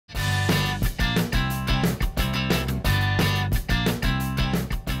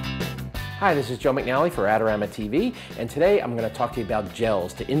Hi, this is Joe McNally for AdoramaTV, and today I'm going to talk to you about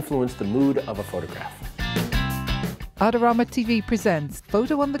gels to influence the mood of a photograph. AdoramaTV presents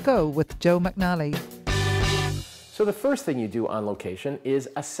Photo on the Go with Joe McNally. So the first thing you do on location is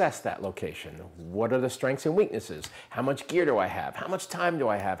assess that location. What are the strengths and weaknesses? How much gear do I have? How much time do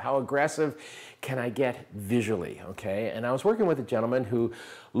I have? How aggressive can I get visually? Okay, and I was working with a gentleman who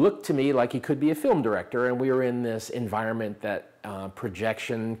looked to me like he could be a film director, and we were in this environment that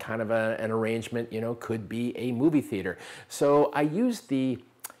projection kind of an arrangement, you know, could be a movie theater. So I used the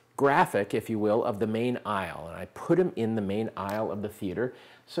graphic, if you will, of the main aisle, and I put him in the main aisle of the theater.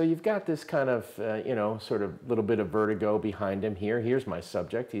 So you've got this kind of, you know, sort of little bit of vertigo behind him here. Here's my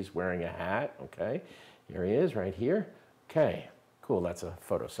subject. He's wearing a hat. Okay, here he is right here. Okay, cool. That's a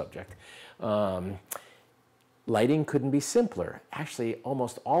photo subject. Lighting couldn't be simpler. Actually,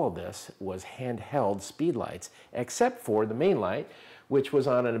 almost all of this was handheld speedlights, except for the main light, which was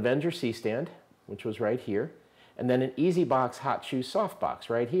on an Avenger C-stand, which was right here, and then an Ezy-box hot shoe softbox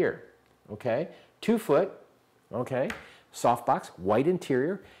right here. Okay, 2 foot. Okay. Softbox, white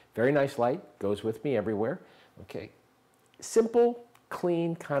interior, very nice light, goes with me everywhere. Okay, simple,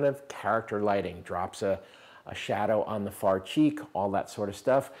 clean kind of character lighting, drops a shadow on the far cheek, all that sort of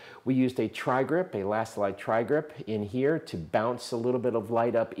stuff. We used a Trigrip, a Lastolite Trigrip in here to bounce a little bit of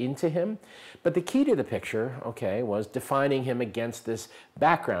light up into him. But the key to the picture, okay, was defining him against this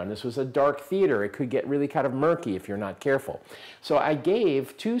background. This was a dark theater. It could get really kind of murky if you're not careful. So I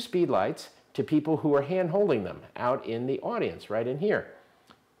gave 2 speedlights to people who are hand holding them out in the audience, right in here.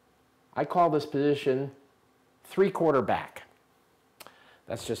 I call this position 3/4 back.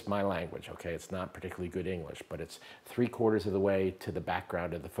 That's just my language, okay? It's not particularly good English, but it's 3/4 of the way to the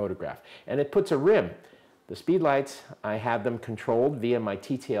background of the photograph. And it puts a rim. The speedlights, I have them controlled via my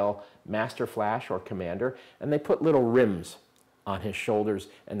TTL master flash or commander, and they put little rims on his shoulders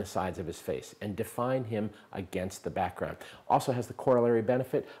and the sides of his face and define him against the background. Also has the corollary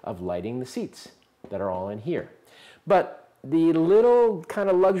benefit of lighting the seats that are all in here. But the little kind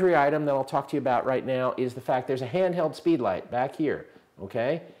of luxury item that I'll talk to you about right now is the fact there's a handheld speedlight back here,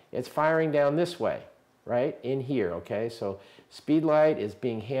 okay? It's firing down this way, right, in here, okay? So speedlight is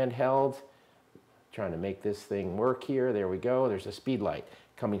being handheld. Trying to make this thing work here. There we go. There's a speedlight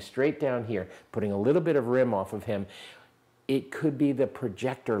coming straight down here, putting a little bit of rim off of him. It could be the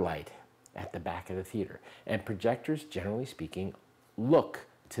projector light at the back of the theater. And projectors, generally speaking, look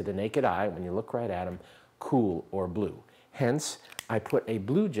to the naked eye, when you look right at them, cool or blue. Hence, I put a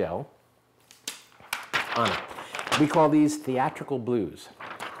blue gel on it. We call these theatrical blues.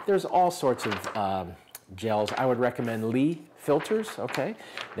 There's all sorts of gels. I would recommend Lee filters, okay?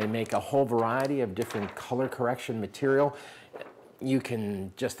 They make a whole variety of different color correction material. You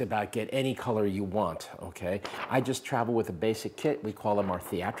can just about get any color you want, okay? I just travel with a basic kit. We call them our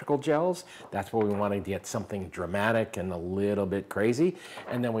theatrical gels. That's where we want to get something dramatic and a little bit crazy.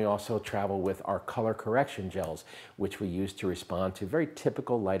 And then we also travel with our color correction gels, which we use to respond to very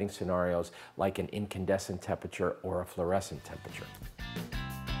typical lighting scenarios like an incandescent temperature or a fluorescent temperature.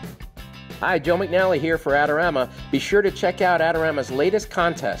 Hi, Joe McNally here for Adorama. Be sure to check out Adorama's latest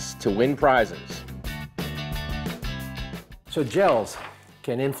contests to win prizes. So gels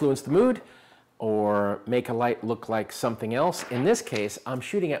can influence the mood or make a light look like something else. In this case, I'm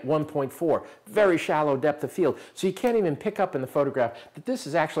shooting at 1.4, very shallow depth of field. So you can't even pick up in the photograph that this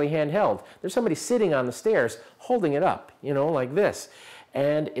is actually handheld. There's somebody sitting on the stairs holding it up, you know, like this.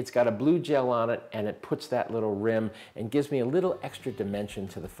 And it's got a blue gel on it, and it puts that little rim and gives me a little extra dimension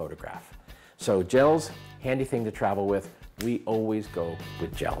to the photograph. So gels, handy thing to travel with. We always go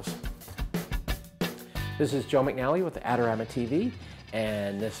with gels. This is Joe McNally with AdoramaTV,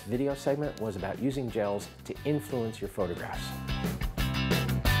 and this video segment was about using gels to influence your photographs.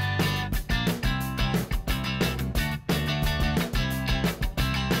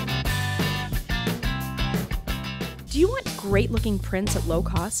 Do you want great looking prints at low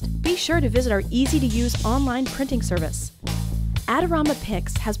cost? Be sure to visit our easy-to-use online printing service. Adorama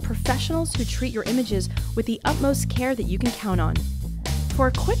Pix has professionals who treat your images with the utmost care that you can count on. For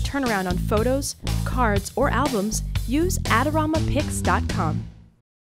a quick turnaround on photos, cards, or albums, use AdoramaPix.com.